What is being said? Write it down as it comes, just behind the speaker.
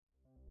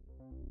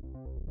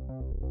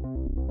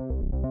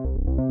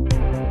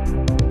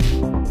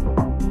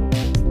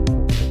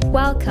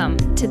Welcome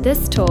to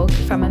this talk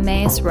from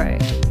Emmaus Road,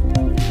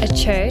 a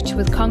church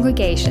with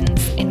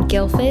congregations in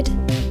Guildford,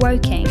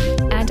 Woking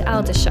and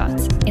Aldershot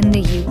in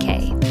the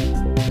UK.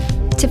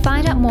 To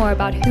find out more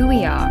about who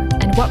we are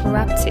and what we're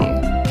up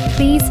to,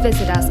 please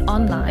visit us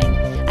online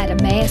at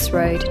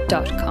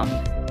emmausroad.com.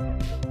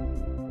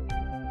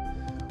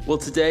 Well,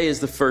 today is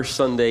the first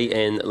Sunday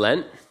in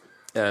Lent,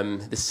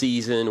 the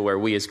season where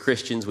we as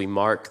Christians, we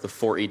mark the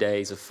 40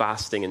 days of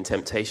fasting and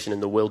temptation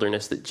in the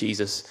wilderness that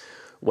Jesus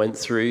went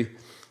through.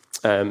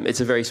 It's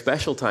a very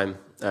special time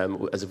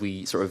as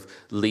we sort of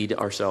lead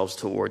ourselves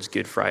towards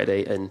Good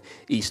Friday and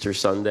Easter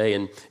Sunday.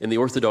 And in the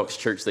Orthodox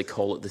Church, they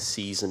call it the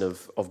season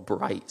of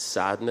bright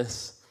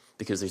sadness,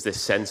 because there's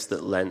this sense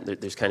that Lent,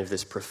 there's kind of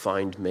this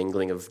profound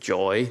mingling of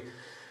joy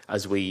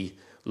as we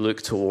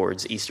look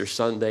towards Easter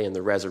Sunday and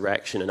the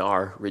resurrection and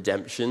our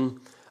redemption,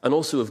 and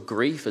also of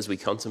grief as we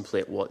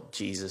contemplate what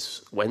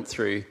Jesus went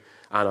through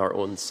and our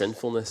own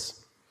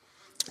sinfulness.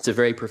 It's a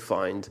very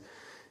profound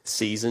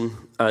season.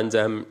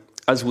 And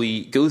as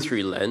we go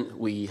through Lent,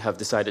 we have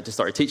decided to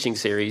start a teaching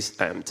series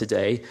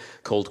today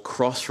called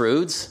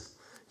Crossroads.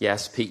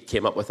 Yes, Pete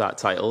came up with that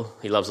title.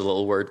 He loves a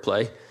little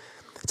wordplay.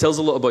 It tells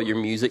a lot about your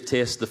music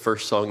taste, the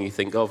first song you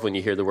think of when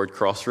you hear the word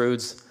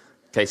Crossroads.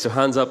 Okay, so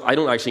hands up. I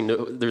don't actually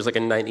know. There's like a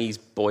 90s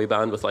boy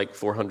band with like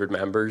 400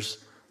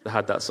 members that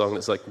had that song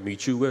that's like,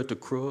 meet you at the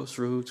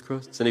crossroads.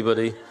 Is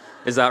anybody?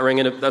 Is that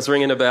that's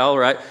ringing a bell,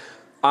 right?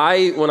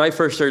 When I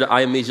first heard it,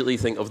 I immediately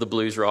think of the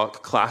blues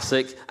rock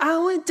classic, I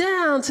went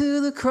down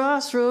to the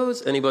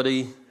crossroads.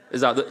 Anybody?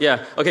 Is that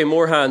yeah. Okay,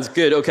 more hands.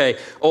 Good. Okay,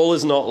 all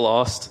is not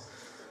lost.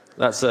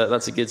 That's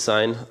a good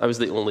sign. I was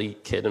the only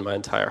kid in my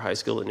entire high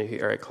school that knew who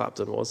Eric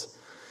Clapton was.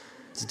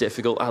 It's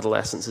difficult.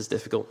 Adolescence is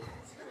difficult.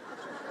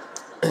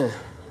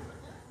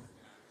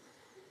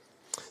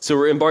 So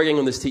we're embarking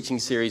on this teaching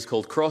series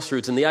called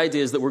Crossroads, and the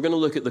idea is that we're going to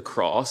look at the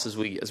cross as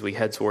we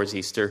head towards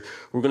Easter.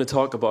 We're going to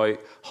talk about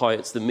how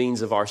it's the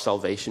means of our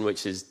salvation,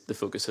 which is the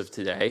focus of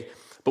today.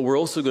 But we're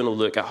also going to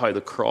look at how the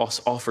cross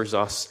offers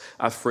us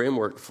a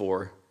framework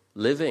for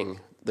living.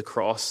 The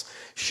cross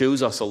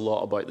shows us a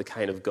lot about the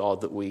kind of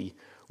God that we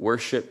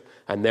worship,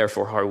 and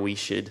therefore how we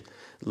should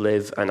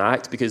live and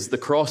act. Because the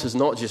cross is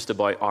not just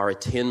about our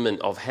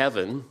attainment of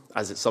heaven,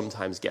 as it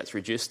sometimes gets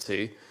reduced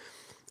to.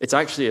 It's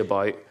actually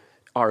about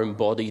our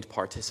embodied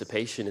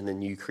participation in the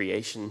new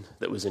creation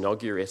that was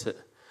inaugurated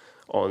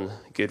on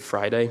Good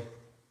Friday.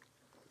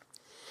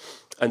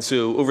 And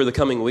so over the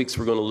coming weeks,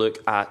 we're going to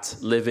look at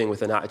living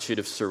with an attitude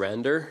of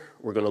surrender.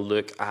 We're going to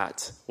look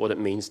at what it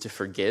means to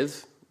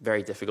forgive,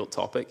 very difficult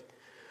topic.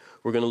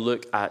 We're going to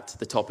look at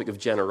the topic of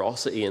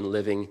generosity and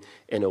living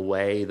in a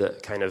way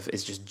that kind of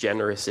is just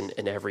generous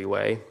in every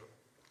way.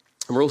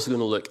 And we're also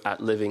going to look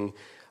at living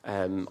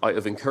out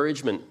of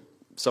encouragement,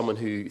 someone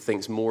who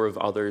thinks more of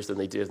others than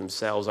they do of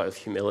themselves out of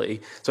humility.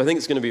 So I think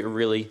it's going to be a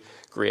really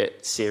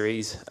great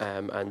series.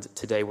 And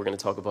today we're going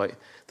to talk about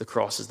the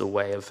cross as the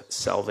way of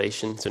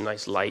salvation. It's a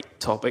nice light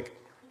topic.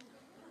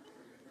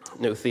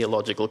 No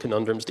theological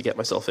conundrums to get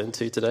myself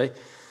into today.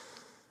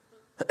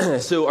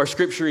 So our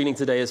scripture reading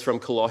today is from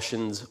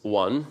Colossians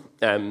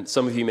 1.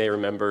 Some of you may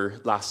remember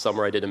last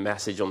summer I did a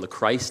message on the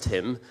Christ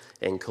hymn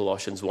in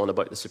Colossians 1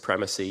 about the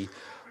supremacy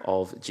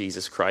of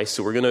Jesus Christ.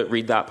 So we're going to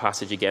read that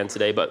passage again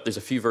today, but there's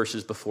a few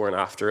verses before and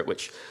after it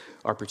which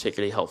are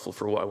particularly helpful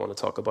for what I want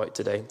to talk about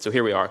today. So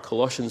here we are,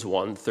 Colossians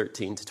 1,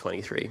 13 to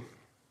 23.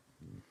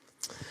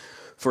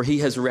 For he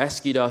has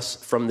rescued us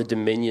from the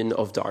dominion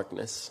of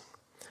darkness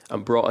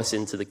and brought us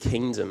into the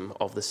kingdom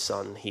of the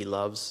Son he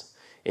loves,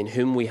 in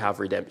whom we have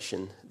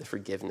redemption, the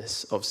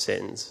forgiveness of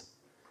sins.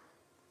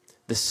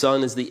 The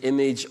Son is the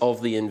image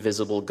of the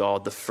invisible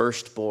God, the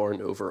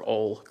firstborn over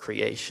all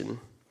creation.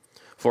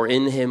 For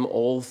in him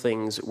all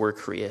things were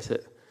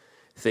created,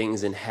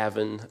 things in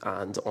heaven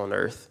and on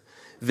earth,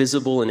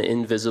 visible and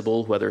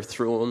invisible, whether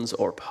thrones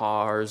or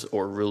powers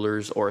or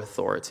rulers or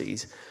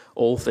authorities.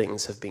 All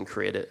things have been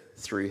created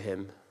through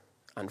him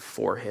and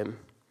for him.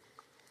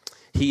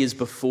 He is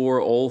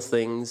before all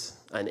things,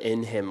 and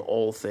in him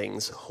all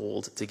things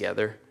hold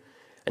together.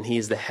 And he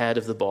is the head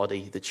of the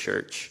body, the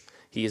church.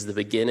 He is the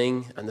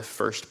beginning and the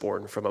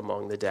firstborn from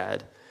among the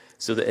dead,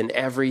 so that in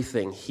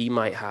everything he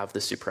might have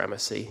the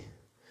supremacy.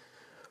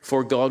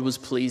 For God was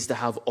pleased to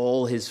have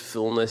all his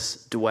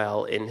fullness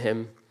dwell in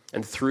him,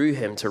 and through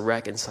him to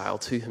reconcile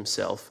to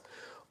himself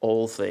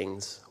all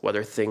things,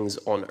 whether things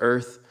on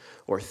earth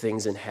or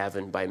things in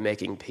heaven, by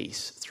making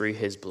peace through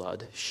his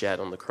blood shed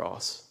on the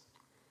cross.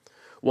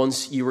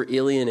 Once you were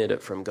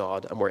alienated from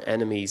God and were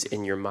enemies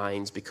in your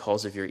minds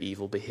because of your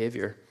evil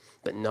behavior,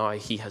 but now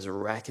he has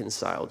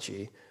reconciled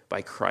you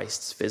by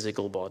Christ's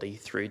physical body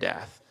through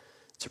death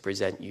to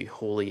present you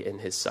holy in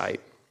his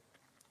sight,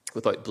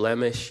 without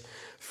blemish,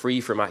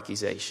 free from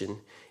accusation,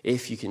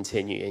 if you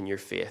continue in your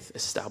faith,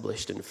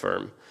 established and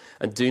firm,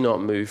 and do not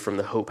move from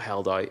the hope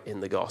held out in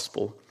the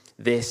gospel.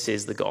 This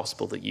is the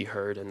gospel that you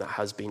heard and that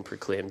has been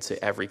proclaimed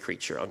to every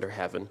creature under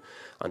heaven,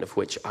 and of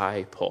which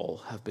I,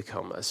 Paul, have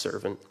become a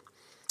servant.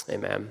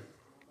 Amen.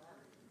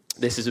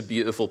 This is a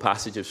beautiful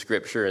passage of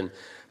Scripture,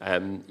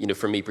 and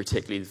for me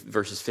particularly,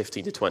 verses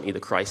 15 to 20, the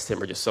Christ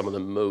hymn, are just some of the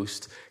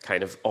most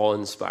kind of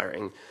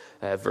awe-inspiring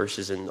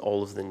verses in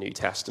all of the New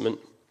Testament.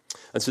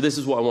 And so this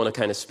is what I want to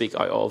kind of speak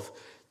out of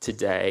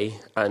today,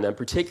 and I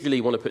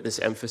particularly want to put this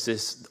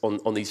emphasis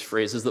on these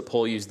phrases that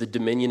Paul used: the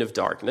dominion of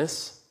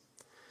darkness,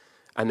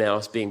 and then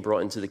us being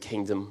brought into the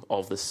kingdom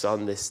of the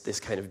Son, this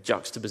kind of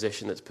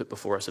juxtaposition that's put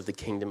before us of the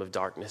kingdom of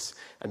darkness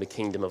and the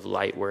kingdom of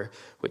light,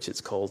 which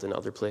it's called in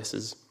other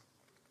places.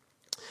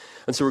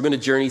 And so we're going to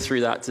journey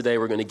through that today.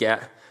 We're going to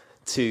get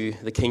to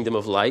the kingdom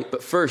of light.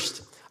 But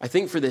first, I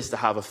think for this to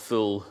have a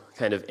full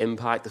kind of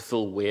impact, the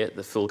full weight,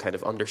 the full kind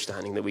of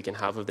understanding that we can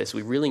have of this,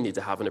 we really need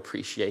to have an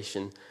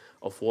appreciation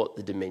of what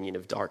the dominion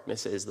of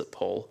darkness is that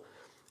Paul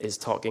is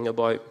talking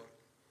about.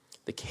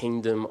 The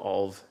kingdom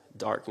of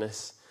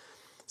darkness.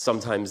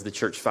 Sometimes the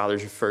church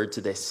fathers referred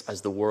to this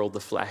as the world, the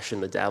flesh,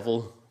 and the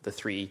devil, the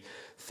three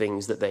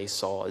things that they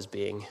saw as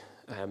being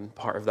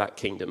part of that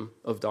kingdom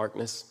of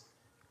darkness.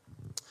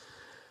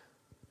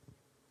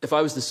 If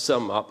I was to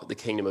sum up the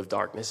kingdom of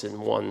darkness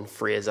in one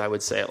phrase, I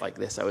would say it like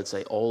this. I would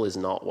say, all is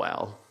not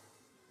well.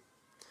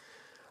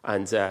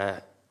 And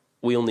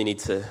we only need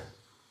to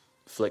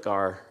flick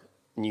our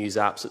news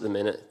apps at the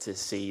minute to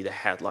see the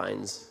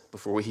headlines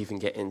before we even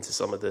get into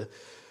some of the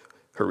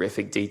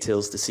horrific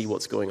details to see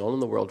what's going on in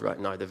the world right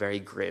now, the very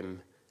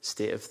grim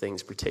state of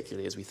things,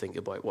 particularly as we think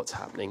about what's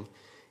happening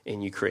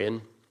in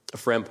Ukraine. A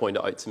friend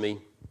pointed out to me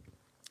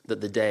that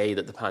the day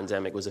that the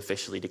pandemic was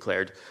officially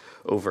declared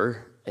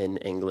over in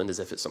England, as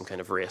if it's some kind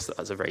of race that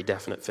has a very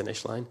definite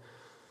finish line,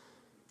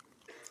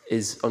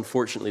 is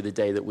unfortunately the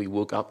day that we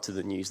woke up to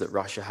the news that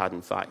Russia had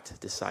in fact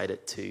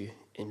decided to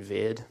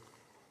invade.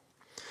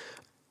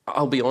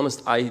 I'll be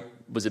honest, I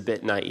was a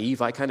bit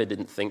naive. I kind of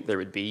didn't think there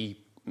would be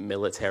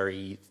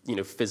military,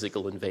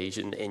 physical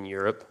invasion in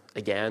Europe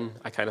again.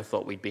 I kind of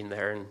thought we'd been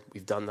there and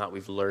we've done that.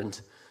 We've learned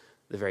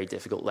the very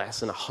difficult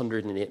lesson.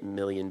 108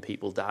 million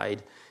people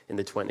died in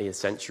the 20th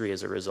century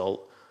as a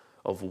result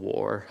of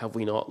war. Have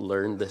we not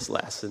learned this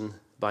lesson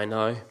by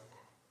now?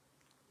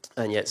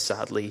 And yet,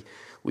 sadly,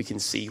 we can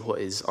see what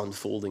is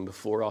unfolding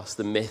before us.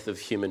 The myth of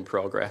human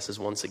progress is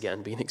once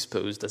again being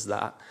exposed as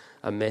that,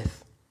 a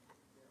myth.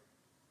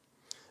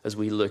 As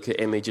we look at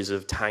images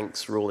of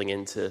tanks rolling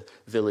into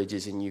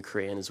villages in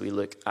Ukraine, as we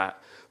look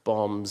at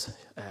bombs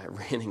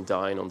raining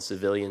down on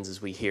civilians,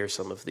 as we hear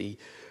some of the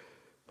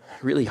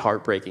really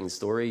heartbreaking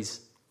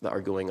stories that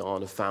are going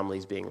on of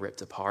families being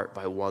ripped apart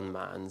by one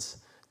man's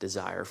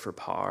desire for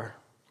power.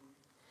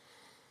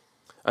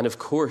 And of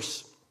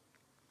course,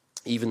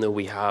 even though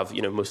we have,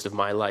 most of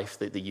my life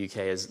that the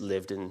UK has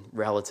lived in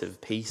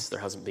relative peace, there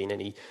hasn't been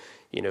any,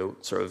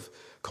 sort of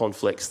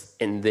conflicts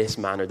in this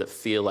manner that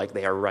feel like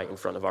they are right in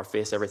front of our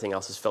face. Everything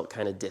else has felt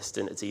kind of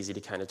distant. It's easy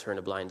to kind of turn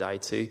a blind eye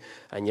to.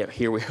 And yet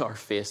here we are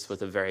faced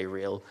with a very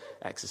real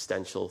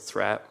existential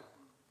threat.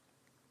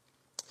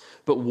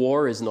 But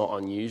war is not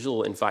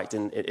unusual. In fact,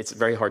 it's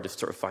very hard to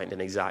sort of find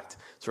an exact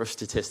sort of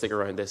statistic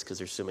around this because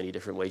there's so many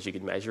different ways you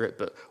could measure it.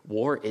 But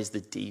war is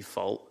the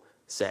default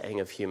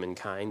setting of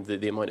humankind.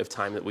 The amount of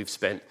time that we've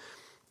spent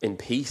in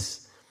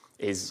peace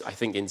is, I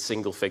think, in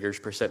single figures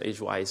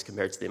percentage-wise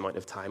compared to the amount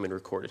of time in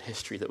recorded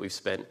history that we've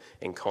spent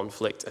in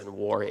conflict, and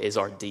war is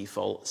our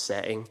default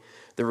setting.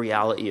 The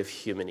reality of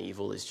human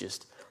evil is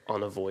just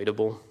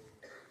unavoidable.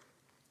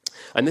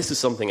 And this is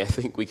something I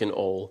think we can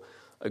all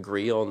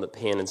agree on, that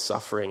pain and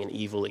suffering and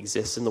evil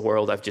exists in the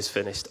world. I've just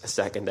finished a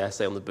second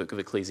essay on the book of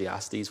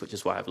Ecclesiastes, which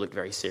is why I've looked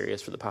very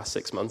serious for the past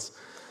 6 months.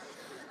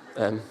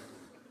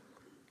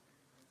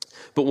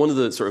 But one of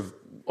the sort of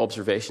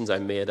observations I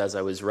made as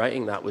I was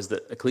writing that was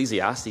that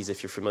Ecclesiastes,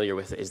 if you're familiar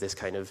with it, is this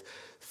kind of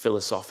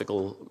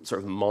philosophical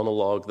sort of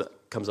monologue that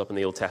comes up in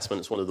the Old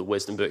Testament. It's one of the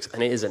wisdom books,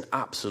 and it is an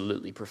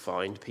absolutely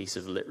profound piece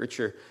of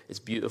literature. It's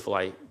beautiful.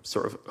 I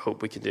sort of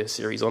hope we can do a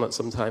series on it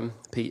sometime,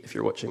 Pete, if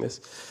you're watching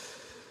this.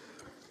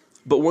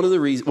 But one of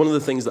the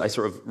things that I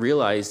sort of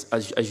realized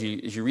as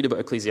you read about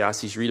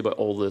Ecclesiastes, you read about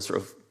all the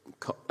sort of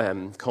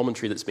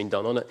commentary that's been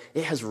done on it,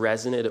 it has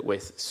resonated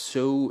with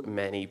so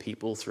many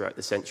people throughout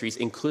the centuries,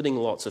 including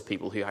lots of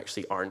people who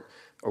actually aren't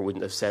or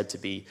wouldn't have said to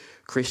be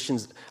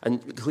Christians.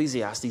 And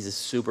Ecclesiastes is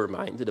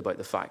sober-minded about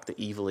the fact that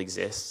evil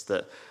exists,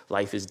 that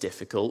life is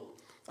difficult,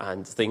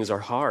 and things are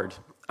hard.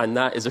 And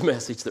that is a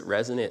message that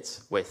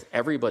resonates with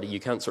everybody. You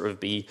can't sort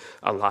of be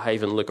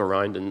alive and look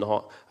around and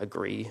not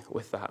agree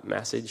with that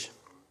message.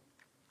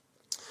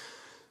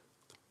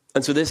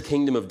 And so this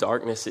kingdom of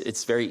darkness,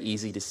 it's very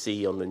easy to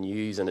see on the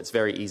news, and it's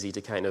very easy to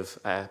kind of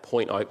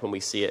point out when we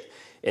see it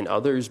in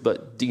others.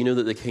 But do you know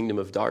that the kingdom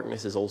of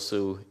darkness is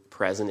also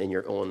present in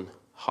your own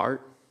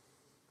heart?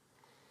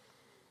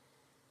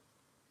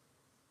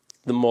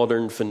 The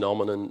modern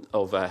phenomenon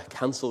of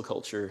cancel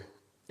culture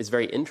is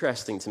very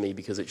interesting to me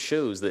because it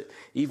shows that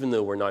even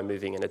though we're now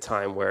moving in a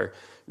time where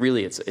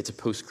really it's a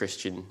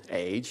post-Christian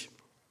age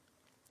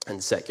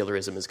and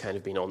secularism has kind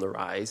of been on the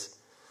rise,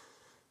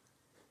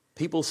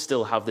 people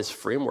still have this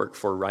framework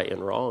for right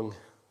and wrong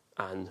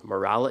and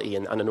morality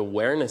and an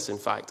awareness, in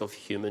fact, of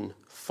human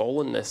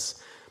fallenness,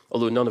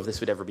 although none of this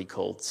would ever be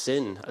called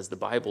sin as the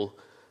Bible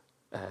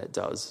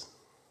does.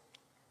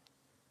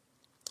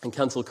 And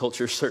cancel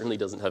culture certainly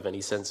doesn't have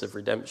any sense of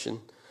redemption.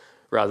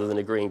 Rather than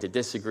agreeing to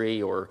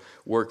disagree or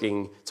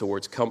working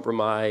towards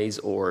compromise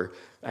or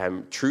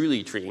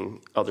truly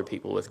treating other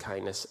people with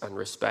kindness and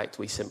respect,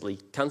 we simply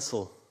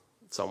cancel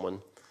someone.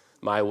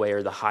 My way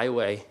or the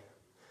highway.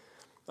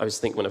 When I was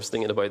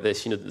thinking about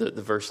this,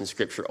 the verse in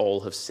Scripture,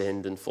 all have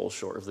sinned and fall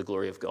short of the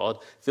glory of God.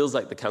 Feels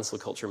like the cancel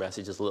culture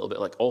message is a little bit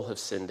like, all have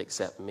sinned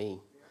except me.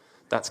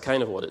 That's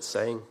kind of what it's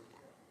saying.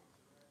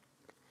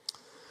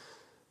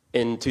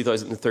 In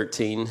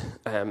 2013,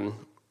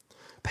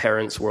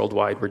 parents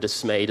worldwide were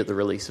dismayed at the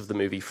release of the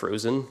movie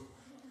Frozen.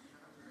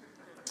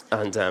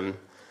 And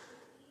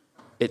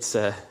its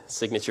a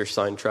signature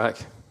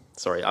soundtrack.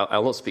 Sorry,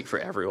 I'll not speak for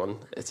everyone.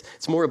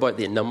 It's more about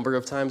the number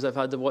of times I've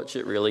had to watch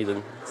it, really,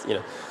 than,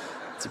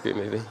 it's a great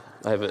movie.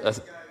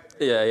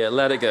 Yeah,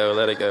 let it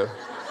go.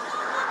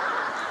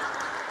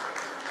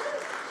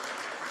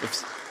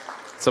 If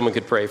someone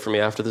could pray for me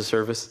after the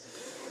service.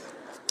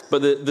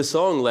 But the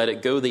song, Let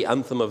It Go, the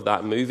anthem of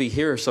that movie,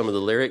 here are some of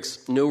the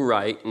lyrics. No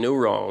right, no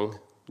wrong,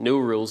 no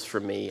rules for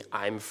me,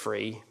 I'm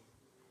free.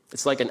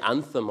 It's like an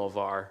anthem of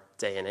our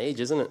day and age,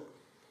 isn't it?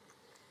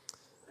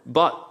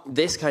 But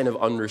this kind of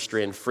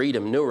unrestrained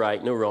freedom, no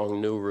right, no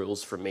wrong, no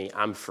rules for me,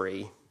 I'm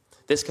free.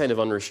 This kind of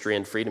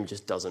unrestrained freedom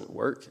just doesn't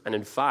work. And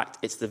in fact,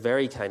 it's the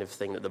very kind of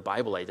thing that the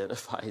Bible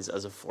identifies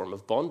as a form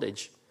of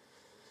bondage.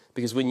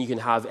 Because when you can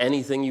have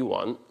anything you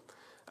want,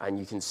 and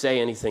you can say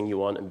anything you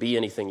want and be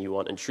anything you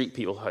want and treat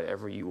people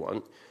however you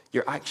want,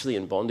 you're actually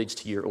in bondage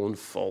to your own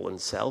fallen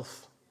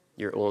self,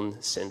 your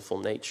own sinful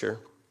nature,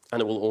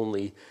 and it will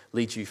only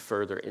lead you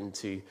further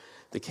into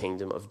the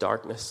kingdom of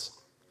darkness.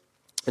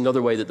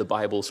 Another way that the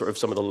Bible, sort of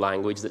some of the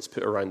language that's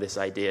put around this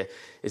idea,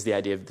 is the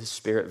idea of the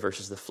spirit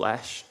versus the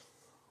flesh.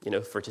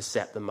 For to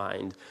set the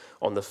mind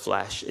on the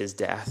flesh is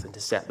death, and to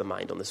set the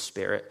mind on the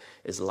spirit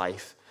is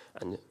life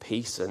and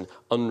peace. And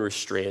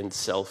unrestrained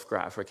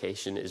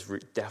self-gratification is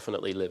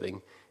definitely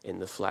living in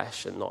the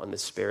flesh and not in the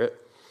spirit.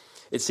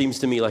 It seems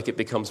to me like it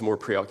becomes more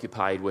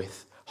preoccupied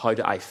with how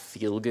do I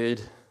feel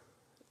good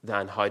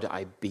than how do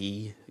I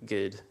be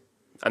good.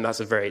 And there's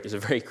a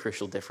very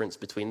crucial difference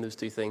between those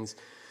two things.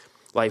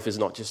 Life is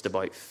not just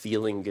about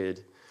feeling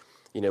good.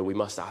 We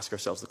must ask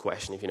ourselves the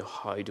question of,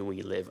 how do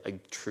we live a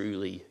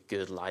truly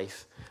good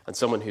life? And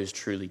someone who's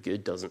truly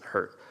good doesn't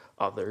hurt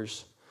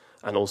others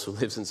and also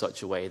lives in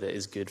such a way that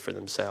is good for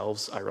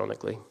themselves,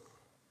 ironically.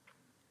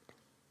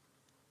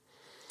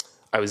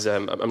 I'm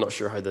not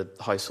sure how the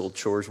household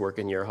chores work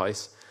in your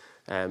house,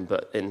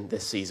 but in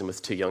this season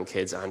with two young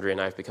kids, Andrea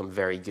and I have become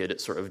very good at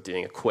sort of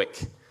doing a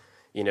quick,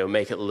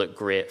 make it look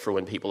great for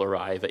when people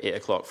arrive at 8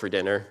 o'clock for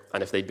dinner.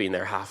 And if they'd been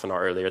there half an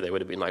hour earlier, they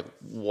would have been like,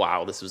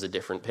 wow, this was a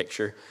different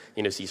picture.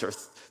 So you sort of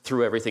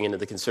threw everything into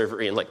the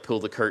conservatory and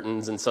pulled the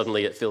curtains, and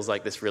suddenly it feels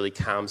like this really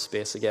calm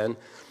space again.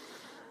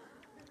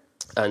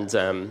 And,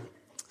 so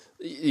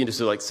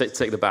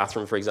take the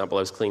bathroom, for example.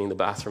 I was cleaning the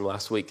bathroom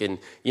last week, and,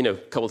 a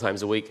couple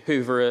times a week,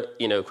 hoover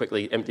it,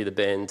 quickly empty the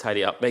bin,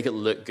 tidy up, make it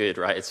look good,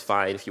 right? It's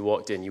fine. If you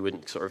walked in, you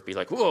wouldn't sort of be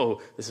like,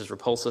 whoa, this is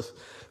repulsive.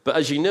 But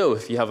as you know,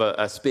 if you have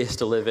a space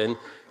to live in,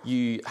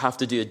 you have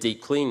to do a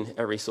deep clean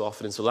every so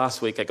often. And so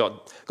last week I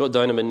got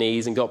down on my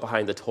knees and got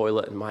behind the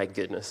toilet, and my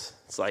goodness,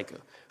 it's like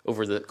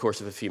over the course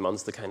of a few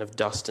months, the kind of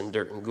dust and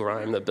dirt and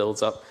grime that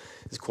builds up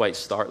is quite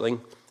startling.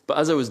 But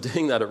as I was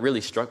doing that, it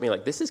really struck me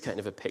like this is kind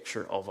of a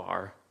picture of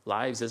our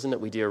lives, isn't it?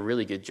 We do a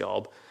really good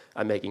job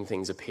at making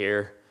things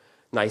appear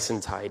nice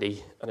and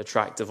tidy and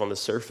attractive on the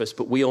surface,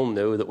 but we all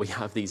know that we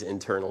have these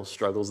internal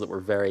struggles that we're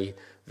very,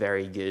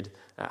 very good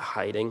at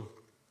hiding.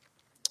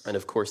 And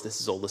of course, this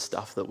is all the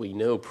stuff that we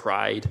know: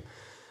 pride,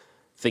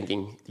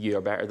 thinking you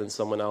are better than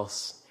someone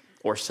else,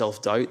 or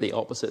self-doubt, the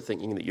opposite,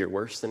 thinking that you're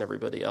worse than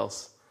everybody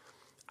else.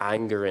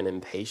 Anger and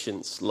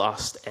impatience,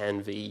 lust,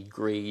 envy,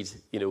 greed,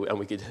 and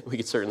we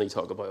could certainly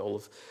talk about all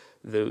of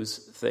those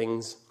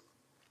things.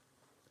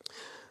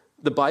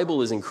 The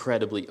Bible is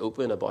incredibly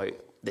open about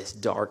this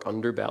dark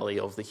underbelly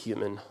of the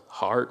human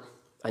heart,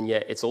 and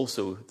yet it's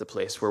also the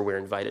place where we're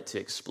invited to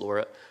explore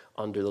it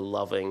under the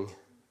loving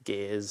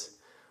gaze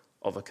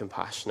of a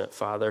compassionate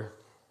Father.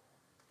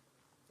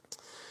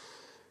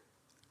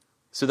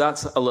 So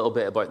that's a little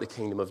bit about the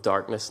kingdom of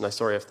darkness, and I'm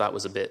sorry if that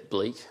was a bit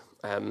bleak,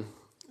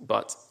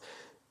 but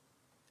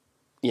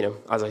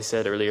as I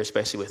said earlier,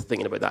 especially with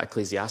thinking about that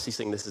Ecclesiastes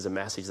thing, this is a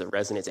message that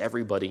resonates.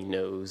 Everybody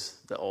knows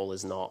that all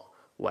is not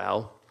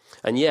well.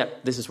 And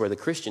yet, this is where the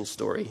Christian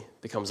story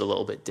becomes a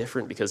little bit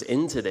different, because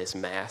into this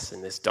mess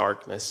and this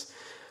darkness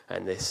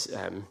and this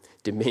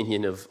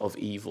dominion of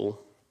evil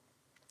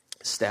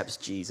steps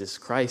Jesus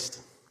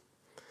Christ.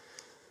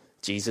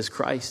 Jesus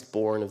Christ,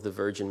 born of the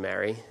Virgin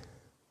Mary,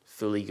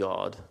 fully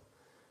God,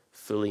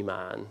 fully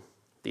man,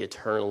 the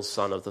eternal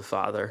Son of the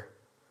Father,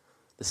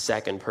 the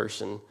second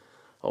person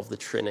of the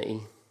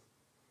Trinity,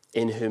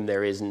 in whom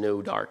there is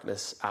no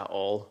darkness at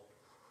all,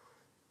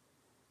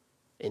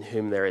 in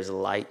whom there is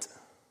light,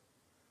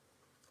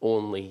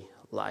 only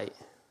light,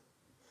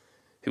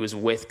 who was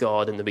with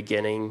God in the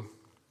beginning,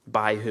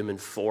 by whom and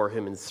for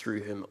whom and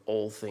through whom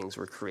all things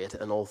were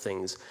created and all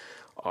things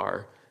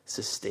are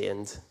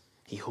sustained.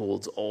 He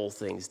holds all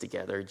things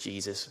together.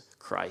 Jesus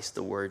Christ,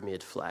 the Word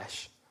made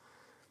flesh,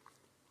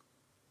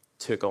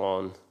 took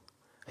on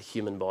a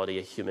human body,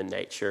 a human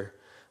nature,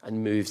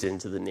 and moved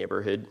into the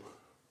neighborhood,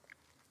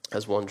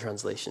 as one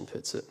translation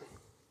puts it.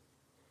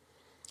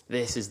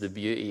 This is the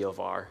beauty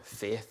of our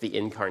faith, the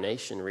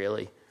incarnation,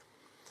 really,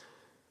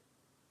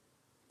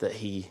 that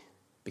he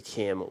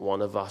became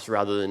one of us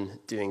rather than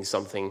doing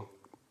something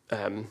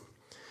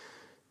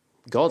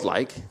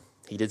godlike.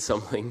 He did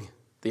something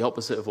the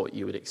opposite of what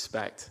you would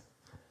expect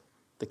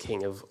the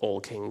King of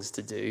all kings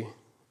to do.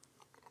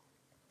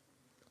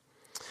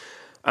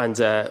 And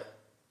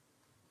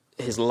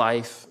his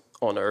life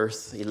on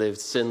earth, he lived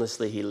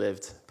sinlessly, he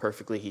lived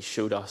perfectly. He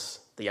showed us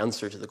the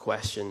answer to the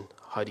question,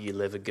 how do you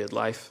live a good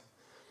life?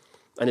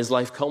 And his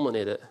life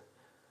culminated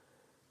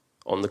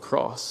on the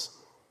cross.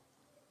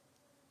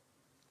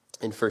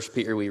 In 1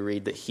 Peter, we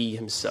read that he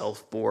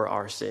himself bore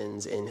our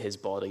sins in his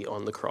body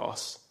on the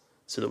cross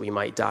so that we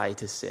might die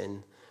to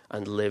sin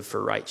and live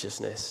for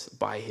righteousness.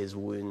 By his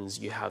wounds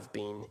you have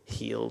been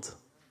healed.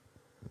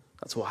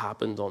 That's what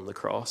happened on the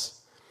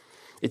cross.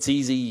 It's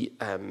easy,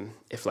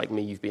 if like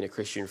me, you've been a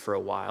Christian for a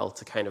while,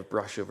 to kind of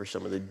brush over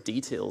some of the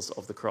details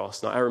of the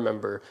cross. Now, I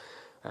remember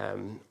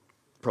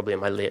probably in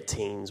my late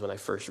teens when I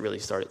first really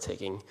started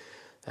taking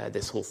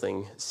this whole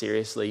thing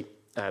seriously.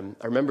 I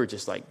remember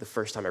just like the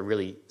first time I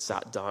really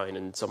sat down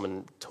and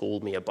someone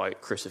told me about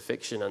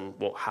crucifixion and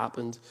what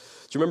happened. Do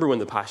you remember when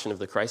The Passion of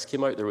the Christ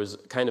came out? There was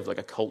kind of like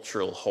a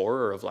cultural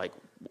horror of like,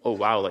 oh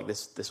wow, like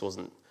this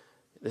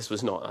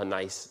was not a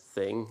nice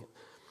thing.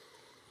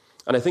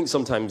 And I think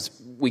sometimes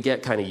we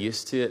get kind of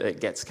used to it. It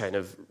gets kind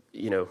of,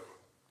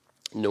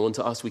 known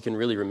to us. We can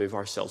really remove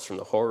ourselves from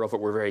the horror of it.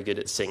 We're very good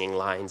at singing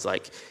lines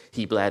like,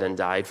 he bled and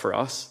died for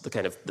us, the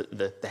kind of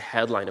the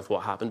headline of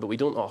what happened, but we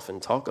don't often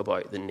talk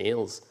about the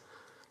nails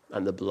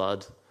and the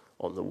blood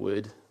on the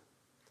wood,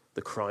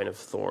 the crown of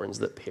thorns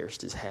that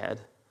pierced his head.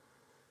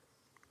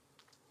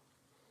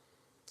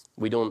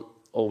 We don't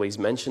always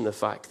mention the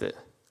fact that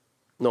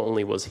not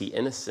only was he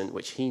innocent,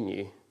 which he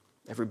knew,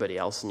 everybody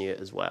else knew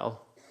it as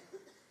well.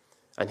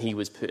 And he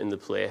was put in the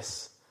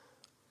place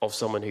of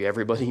someone who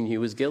everybody knew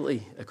was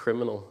guilty, a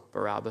criminal,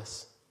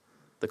 Barabbas.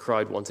 The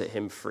crowd wanted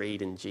him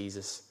freed and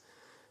Jesus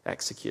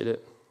executed.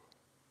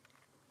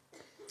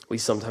 We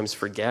sometimes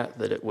forget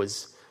that it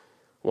was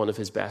one of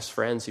his best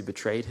friends who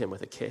betrayed him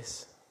with a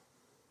kiss,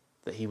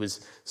 that he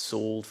was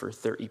sold for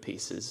 30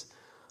 pieces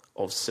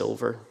of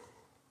silver,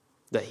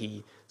 that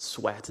he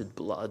sweated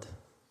blood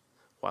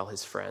while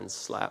his friends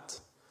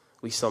slept.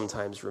 We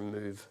sometimes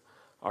remove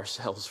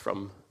ourselves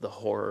from the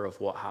horror of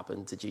what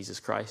happened to Jesus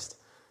Christ.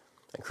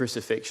 And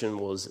crucifixion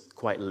was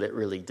quite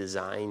literally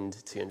designed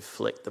to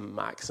inflict the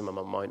maximum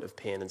amount of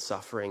pain and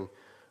suffering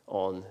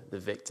on the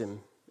victim.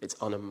 It's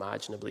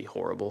unimaginably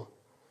horrible.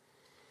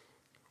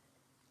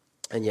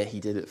 And yet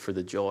he did it for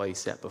the joy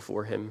set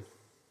before him.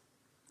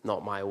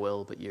 Not my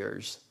will, but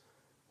yours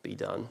be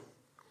done.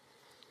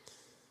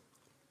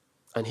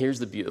 And here's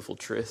the beautiful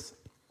truth.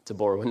 To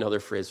borrow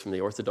another phrase from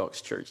the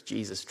Orthodox Church,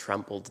 Jesus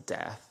trampled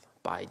death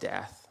by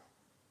death.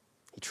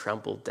 He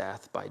trampled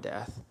death by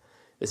death.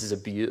 This is a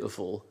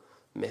beautiful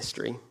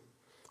mystery.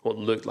 What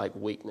looked like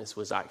weakness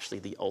was actually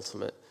the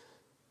ultimate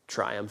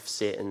triumph.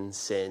 Satan,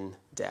 sin,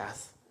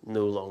 death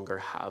no longer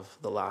have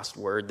the last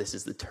word. This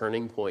is the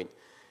turning point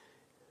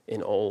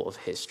in all of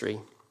history.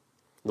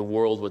 The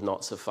world would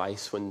not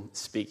suffice when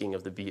speaking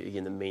of the beauty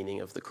and the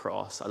meaning of the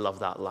cross. I love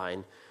that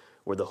line,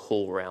 were the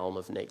whole realm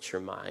of nature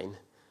mine,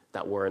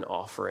 that were an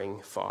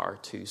offering far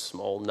too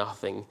small.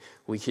 Nothing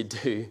we could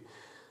do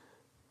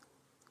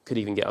could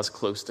even get us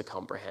close to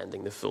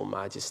comprehending the full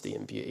majesty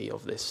and beauty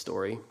of this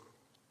story.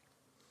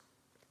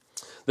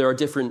 There are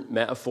different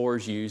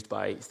metaphors used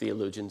by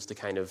theologians to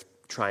kind of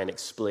try and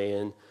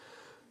explain,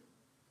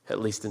 at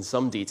least in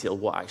some detail,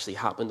 what actually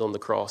happened on the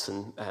cross.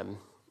 And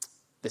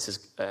this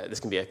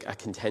can be a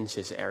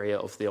contentious area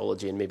of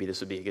theology, and maybe this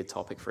would be a good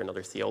topic for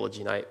another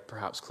theology night,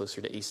 perhaps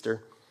closer to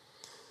Easter.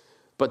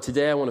 But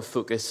today I want to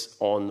focus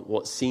on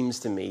what seems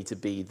to me to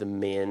be the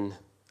main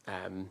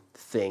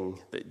thing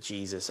that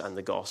Jesus and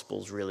the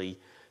Gospels really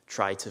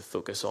try to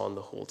focus on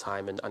the whole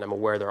time. And I'm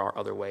aware there are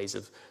other ways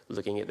of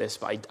looking at this,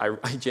 but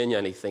I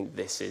genuinely think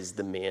this is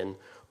the main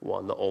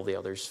one that all the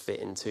others fit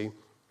into.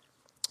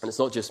 And it's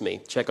not just me.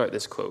 Check out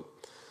this quote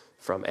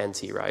from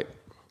N.T. Wright.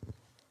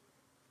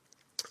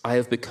 I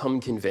have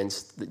become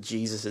convinced that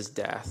Jesus'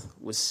 death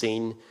was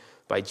seen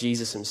by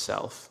Jesus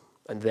himself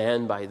and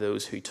then by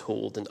those who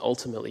told and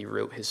ultimately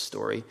wrote his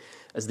story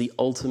as the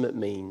ultimate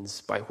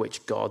means by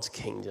which God's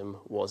kingdom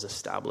was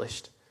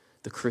established.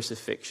 The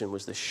crucifixion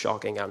was the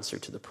shocking answer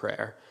to the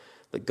prayer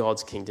that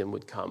God's kingdom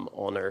would come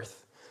on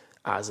earth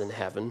as in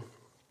heaven.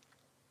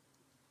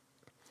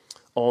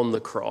 On the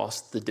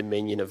cross, the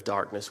dominion of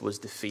darkness was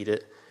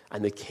defeated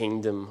and the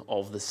kingdom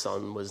of the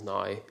Son was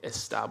now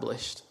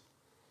established.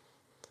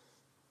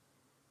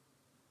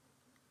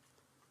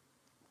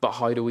 But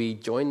how do we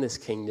join this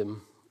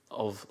kingdom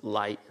of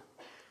light?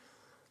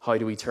 How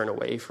do we turn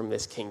away from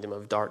this kingdom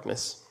of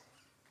darkness?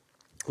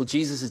 Well,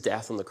 Jesus'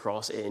 death on the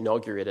cross, it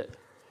inaugurated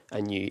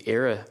a new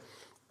era.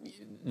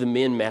 The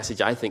main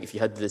message, I think, if you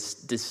had to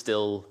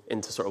distill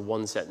into sort of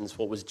one sentence,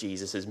 what was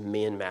Jesus'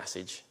 main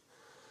message?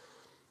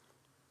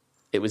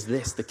 It was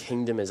this: the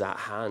kingdom is at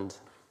hand.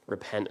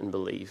 Repent and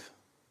believe.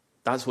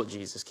 That's what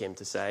Jesus came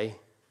to say.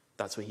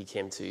 That's what he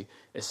came to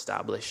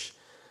establish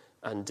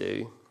and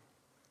do.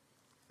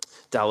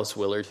 Dallas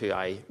Willard, who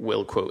I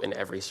will quote in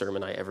every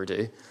sermon I ever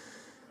do,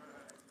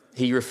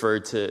 he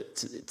referred to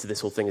this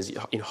whole thing as,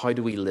 how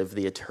do we live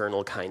the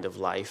eternal kind of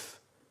life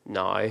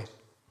now?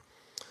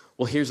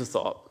 Well, here's a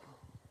thought.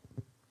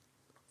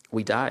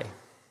 We die.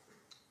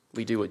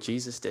 We do what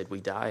Jesus did. We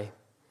die.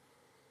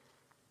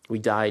 We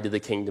die to the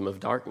kingdom of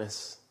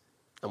darkness,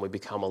 and we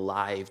become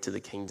alive to the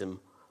kingdom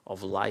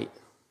of light.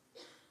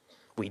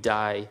 We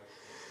die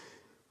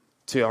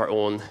to our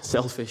own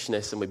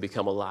selfishness, and we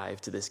become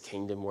alive to this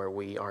kingdom where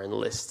we are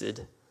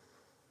enlisted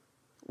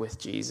with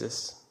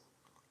Jesus.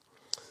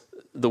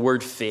 The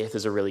word faith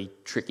is a really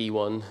tricky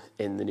one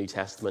in the New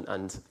Testament,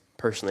 and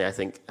personally I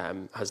think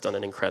has done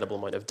an incredible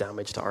amount of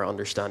damage to our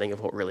understanding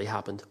of what really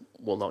happened.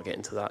 We'll not get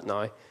into that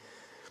now.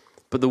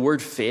 But the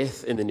word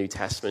faith in the New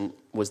Testament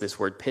was this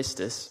word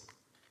pistis,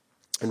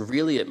 and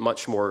really it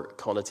much more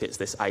connotates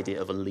this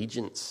idea of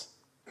allegiance.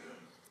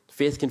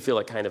 Faith can feel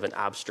like kind of an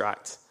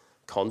abstract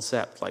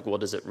concept, like what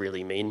does it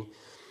really mean?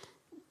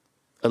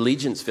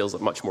 Allegiance feels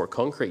like much more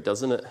concrete,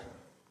 doesn't it?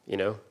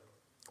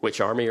 Which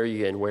army are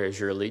you in? Where is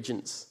your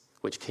allegiance?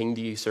 Which king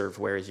do you serve?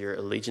 Where is your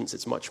allegiance?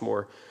 It's much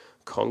more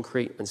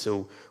concrete. And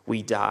so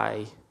we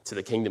die to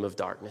the kingdom of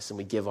darkness and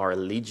we give our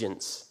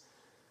allegiance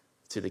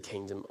to the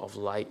kingdom of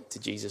light, to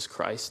Jesus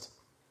Christ.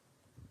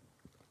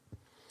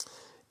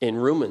 In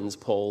Romans,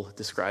 Paul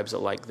describes it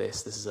like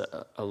this. This is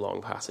a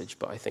long passage,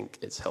 but I think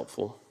it's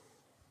helpful.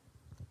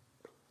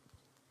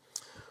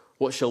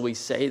 What shall we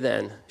say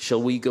then?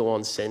 Shall we go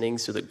on sinning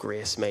so that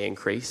grace may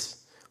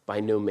increase? By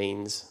no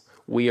means.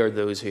 We are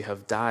those who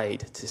have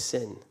died to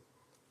sin.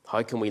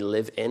 How can we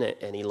live in it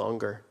any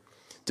longer?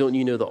 Don't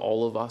you know that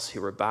all of us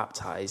who were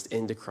baptized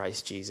into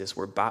Christ Jesus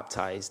were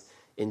baptized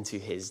into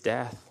his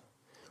death?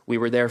 We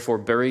were therefore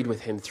buried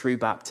with him through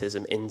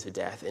baptism into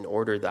death, in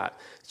order that,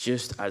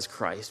 just as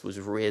Christ was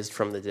raised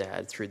from the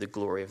dead through the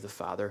glory of the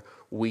Father,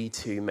 we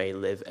too may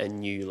live a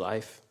new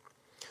life.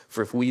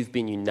 For if we've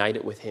been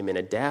united with him in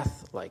a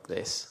death like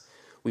this,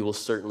 we will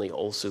certainly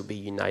also be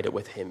united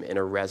with him in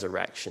a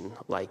resurrection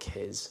like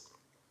his.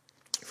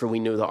 For we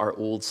know that our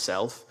old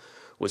self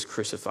was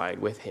crucified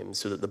with him,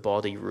 so that the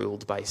body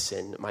ruled by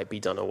sin might be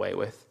done away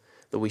with,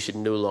 that we should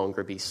no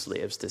longer be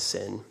slaves to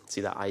sin.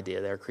 See that idea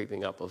there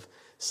creeping up of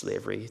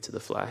slavery to the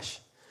flesh?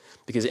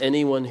 Because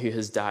anyone who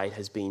has died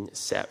has been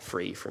set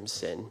free from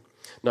sin.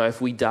 Now,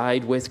 if we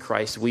died with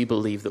Christ, we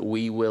believe that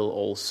we will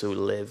also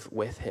live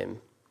with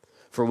him.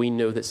 For we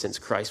know that since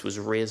Christ was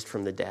raised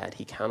from the dead,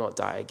 he cannot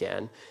die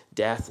again.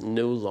 Death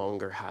no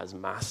longer has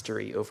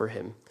mastery over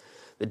him.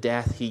 The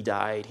death he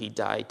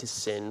died to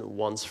sin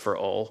once for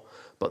all,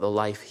 but the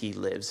life he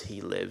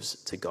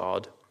lives to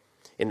God.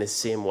 In the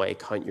same way,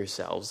 count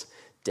yourselves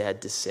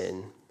dead to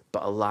sin,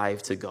 but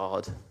alive to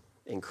God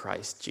in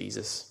Christ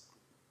Jesus.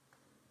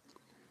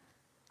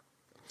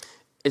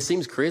 It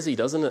seems crazy,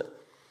 doesn't it?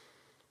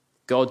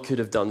 God could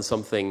have done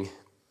something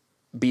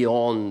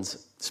beyond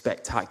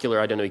spectacular.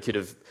 I don't know, he could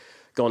have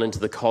gone into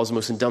the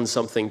cosmos and done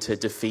something to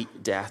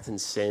defeat death and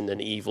sin and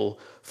evil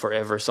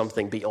forever,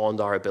 something beyond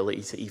our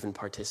ability to even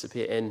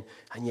participate in,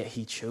 and yet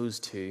he chose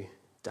to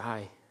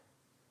die.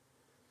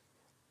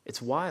 It's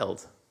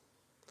wild.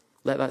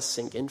 Let that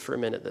sink in for a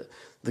minute, that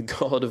the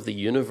God of the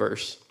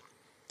universe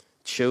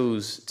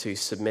chose to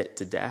submit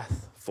to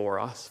death for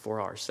us,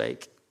 for our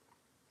sake.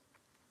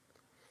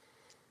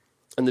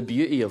 And the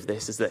beauty of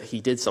this is that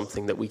he did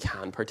something that we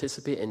can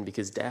participate in,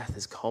 because death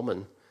is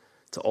common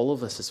to all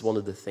of us. It's one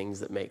of the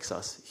things that makes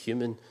us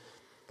human.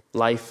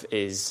 Life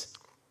is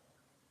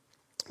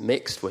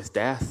mixed with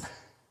death.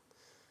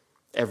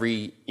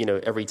 Every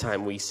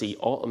time we see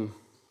autumn,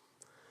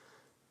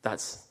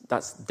 that's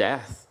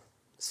death,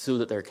 so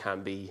that there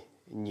can be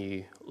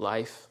new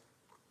life.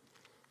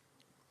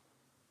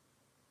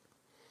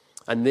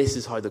 And this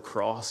is how the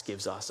cross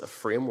gives us a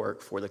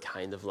framework for the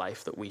kind of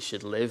life that we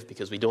should live,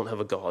 because we don't have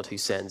a God who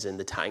sends in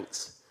the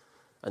tanks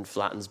and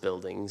flattens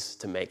buildings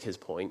to make his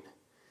point.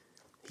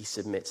 He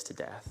submits to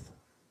death.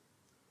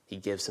 He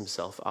gives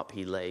himself up.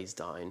 He lays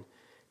down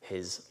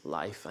his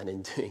life. And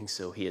in doing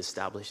so, he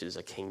establishes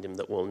a kingdom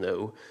that will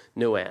know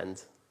no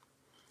end.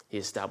 He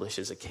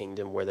establishes a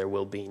kingdom where there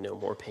will be no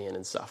more pain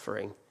and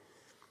suffering.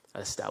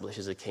 And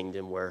establishes a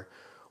kingdom where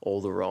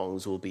all the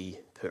wrongs will be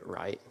put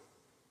right.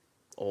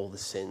 All the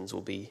sins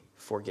will be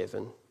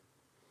forgiven.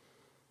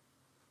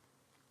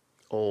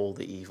 All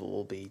the evil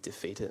will be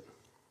defeated.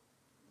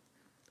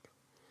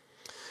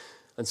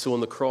 And so on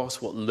the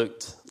cross, what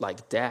looked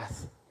like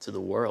death to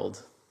the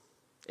world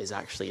is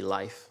actually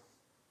life.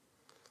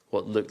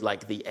 What looked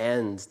like the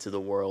end to the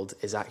world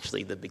is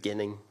actually the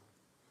beginning.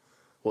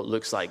 What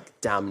looks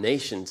like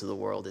damnation to the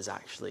world is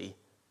actually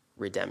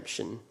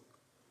redemption.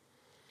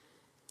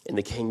 In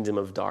the kingdom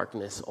of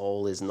darkness,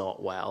 all is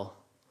not well.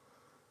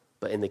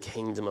 But in the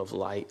kingdom of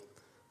light,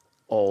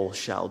 all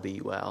shall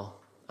be well,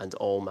 and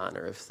all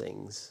manner of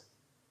things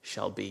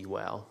shall be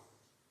well.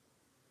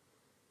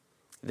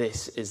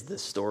 This is the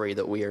story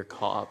that we are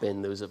caught up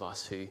in, those of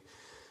us who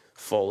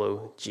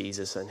follow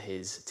Jesus and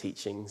his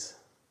teachings.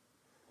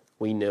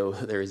 We know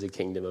that there is a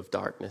kingdom of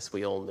darkness.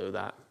 We all know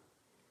that.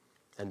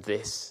 And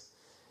this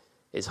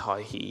is how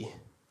he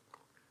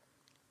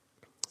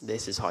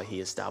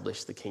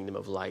established the kingdom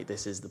of light.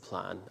 This is the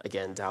plan.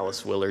 Again,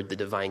 Dallas Willard, the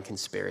divine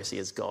conspiracy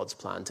is God's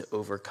plan to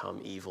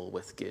overcome evil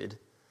with good.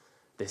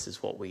 This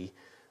is what we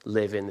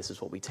live in. This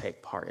is what we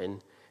take part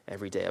in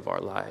every day of our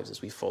lives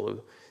as we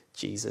follow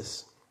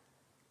Jesus.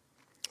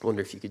 I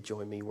wonder if you could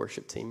join me,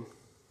 worship team.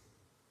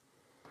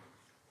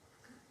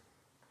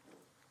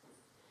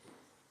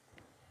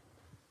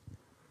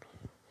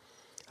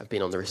 I've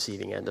been on the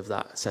receiving end of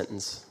that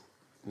sentence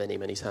many,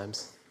 many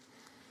times.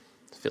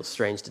 It feels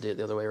strange to do it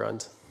the other way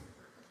around.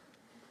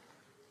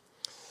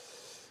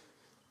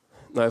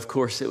 Now, of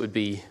course, it would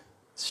be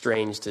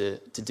strange to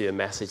do a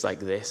message like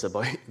this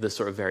about the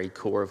sort of very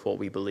core of what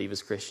we believe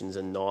as Christians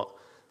and not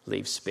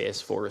leave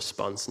space for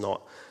response,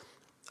 not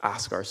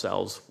ask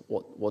ourselves,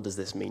 what does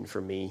this mean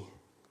for me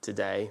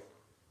today?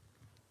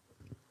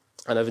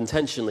 And I've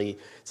intentionally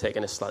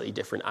taken a slightly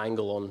different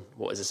angle on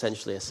what is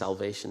essentially a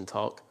salvation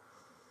talk.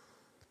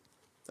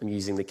 I'm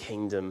using the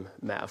kingdom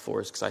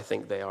metaphors because I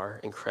think they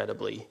are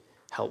incredibly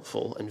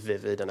helpful and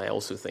vivid, and I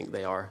also think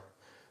they are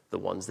the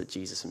ones that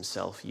Jesus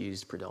himself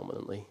used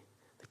predominantly.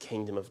 The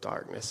kingdom of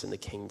darkness and the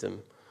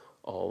kingdom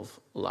of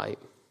light.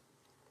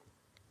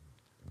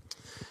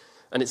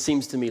 And it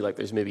seems to me like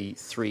there's maybe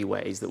three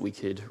ways that we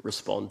could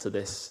respond to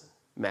this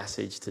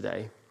message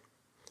today.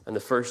 And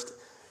the first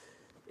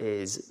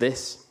is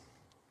this.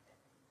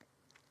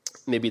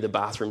 Maybe the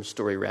bathroom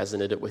story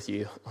resonated with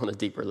you on a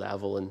deeper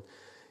level and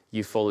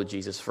you followed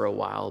Jesus for a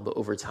while, but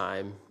over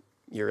time,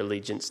 your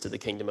allegiance to the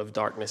kingdom of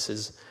darkness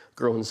has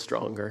grown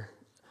stronger.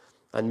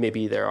 And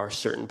maybe there are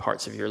certain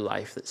parts of your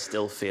life that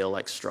still feel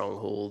like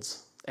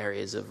strongholds,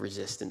 areas of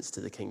resistance to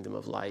the kingdom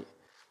of light.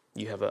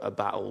 You have a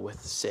battle with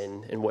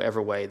sin in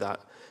whatever way that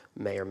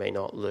may or may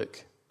not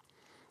look.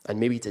 And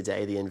maybe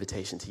today the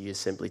invitation to you is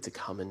simply to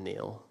come and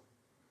kneel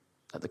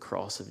at the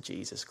cross of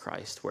Jesus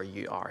Christ, where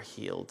you are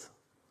healed,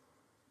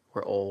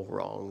 where all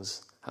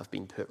wrongs have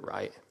been put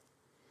right.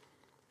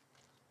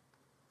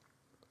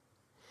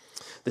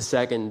 The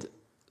second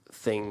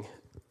thing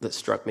that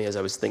struck me as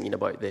I was thinking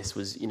about this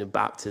was,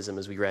 baptism,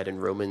 as we read in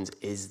Romans,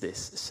 is this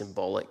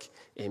symbolic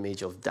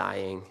image of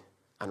dying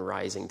and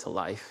rising to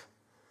life.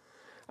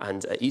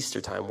 And at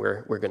Easter time,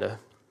 we're going to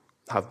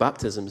have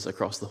baptisms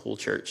across the whole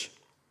church.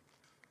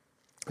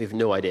 We have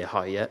no idea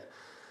how yet.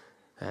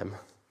 I don't know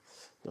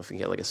if we can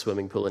get like a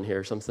swimming pool in here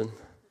or something.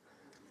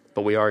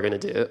 But we are going to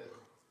do it.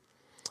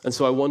 And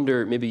so I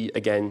wonder, maybe,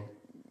 again,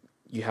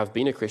 you have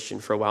been a Christian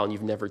for a while and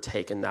you've never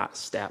taken that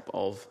step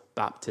of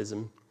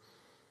baptism.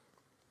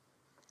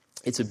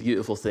 It's a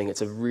beautiful thing.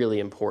 It's a really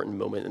important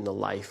moment in the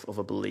life of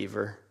a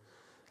believer.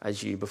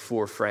 As you,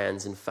 before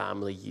friends and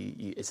family,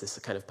 it's this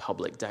kind of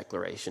public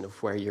declaration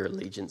of where your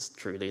allegiance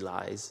truly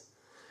lies.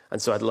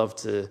 And so I'd love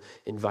to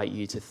invite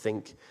you to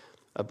think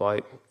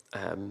about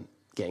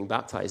getting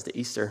baptized at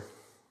Easter.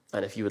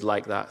 And if you would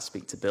like that,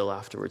 speak to Bill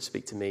afterwards,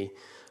 speak to me,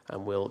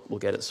 and we'll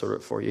get it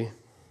sorted for you.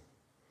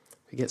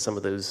 We get some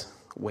of those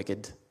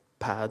wicked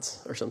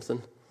pads or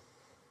something.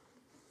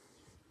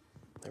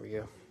 There we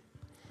go.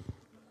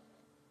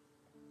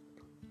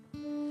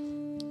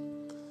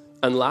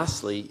 And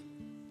lastly,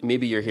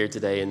 maybe you're here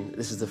today and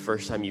this is the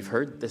first time you've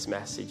heard this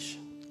message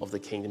of the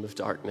kingdom of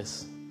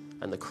darkness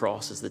and the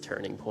cross as the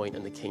turning point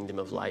and the kingdom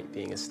of light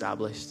being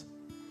established.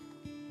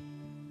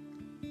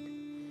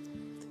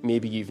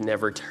 Maybe you've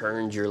never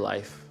turned your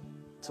life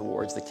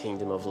towards the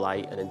kingdom of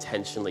light and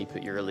intentionally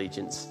put your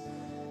allegiance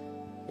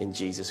in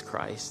Jesus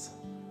Christ.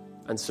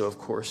 And so, of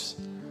course,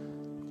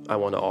 I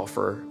want to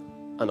offer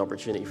an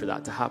opportunity for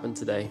that to happen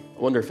today. I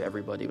wonder if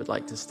everybody would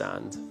like to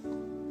stand.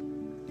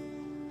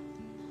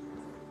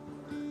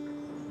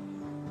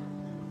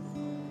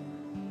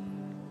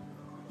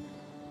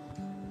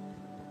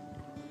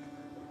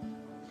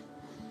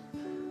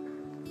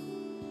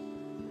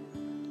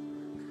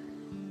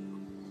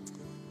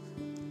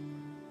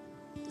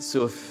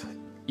 So if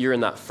you're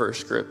in that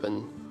first group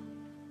and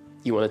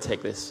you want to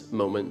take this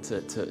moment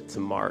to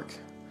mark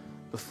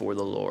before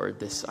the Lord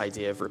this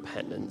idea of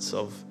repentance,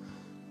 of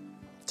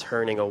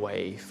turning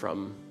away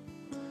from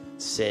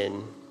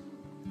sin,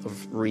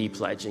 of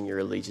re-pledging your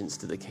allegiance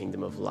to the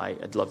kingdom of light,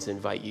 I'd love to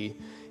invite you,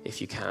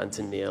 if you can,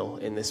 to kneel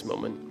in this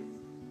moment.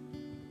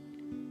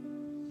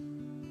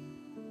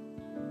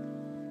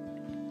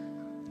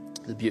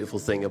 The beautiful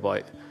thing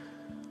about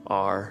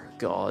our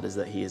God is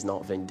that he is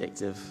not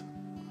vindictive.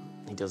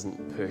 He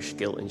doesn't push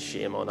guilt and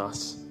shame on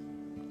us.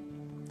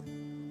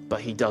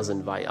 But he does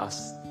invite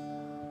us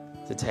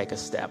to take a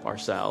step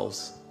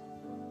ourselves,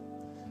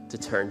 to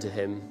turn to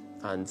him.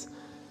 And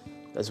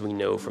as we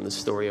know from the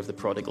story of the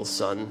prodigal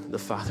son, the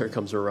father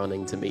comes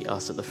running to meet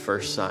us at the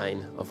first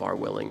sign of our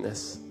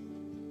willingness.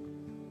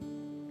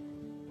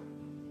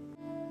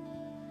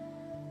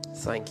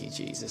 Thank you,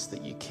 Jesus,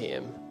 that you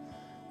came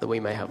that we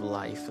may have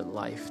life and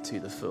life to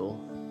the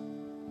full,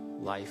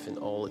 life in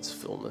all its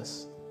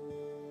fullness.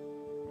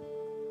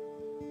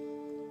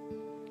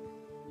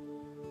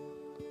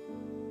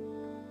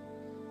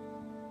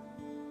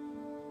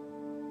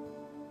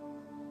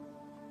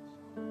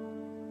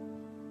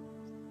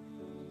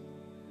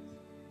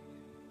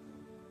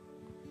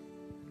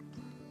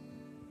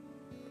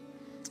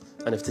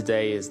 And if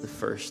today is the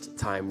first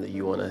time that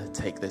you want to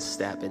take this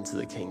step into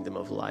the kingdom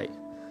of light,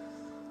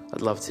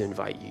 I'd love to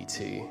invite you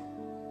to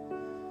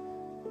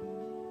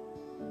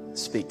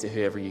speak to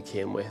whoever you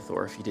came with,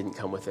 or if you didn't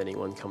come with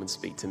anyone, come and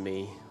speak to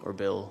me or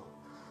Bill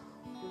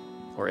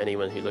or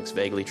anyone who looks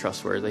vaguely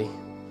trustworthy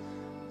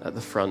at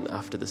the front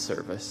after the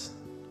service.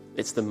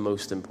 It's the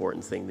most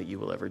important thing that you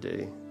will ever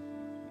do.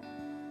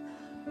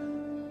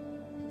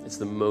 It's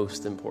the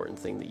most important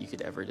thing that you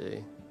could ever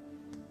do,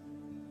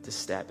 to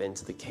step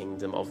into the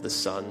kingdom of the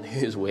Son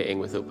who is waiting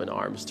with open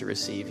arms to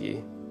receive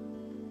you,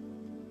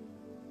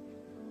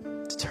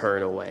 to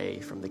turn away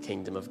from the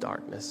kingdom of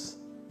darkness,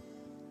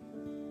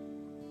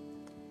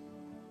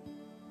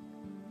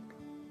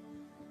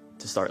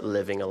 to start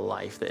living a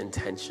life that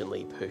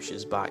intentionally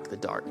pushes back the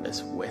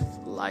darkness with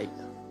light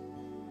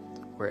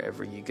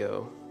wherever you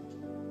go.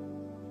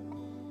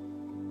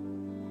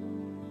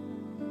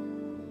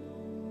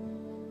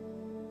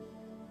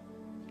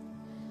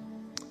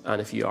 And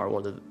if you are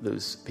one of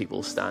those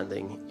people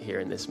standing here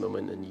in this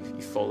moment and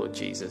you've followed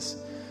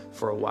Jesus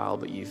for a while,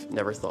 but you've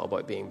never thought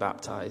about being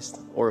baptized,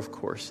 or of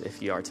course,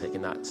 if you are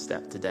taking that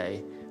step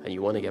today and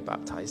you want to get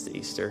baptized at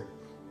Easter,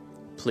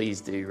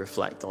 please do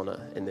reflect on it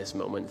in this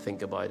moment.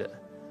 Think about it.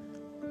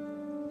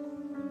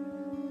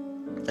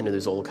 I know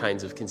there's all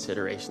kinds of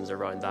considerations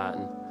around that,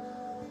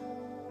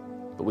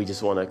 but we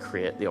just want to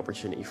create the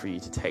opportunity for you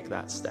to take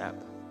that step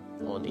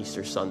on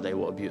Easter Sunday.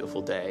 What a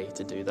beautiful day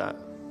to do that.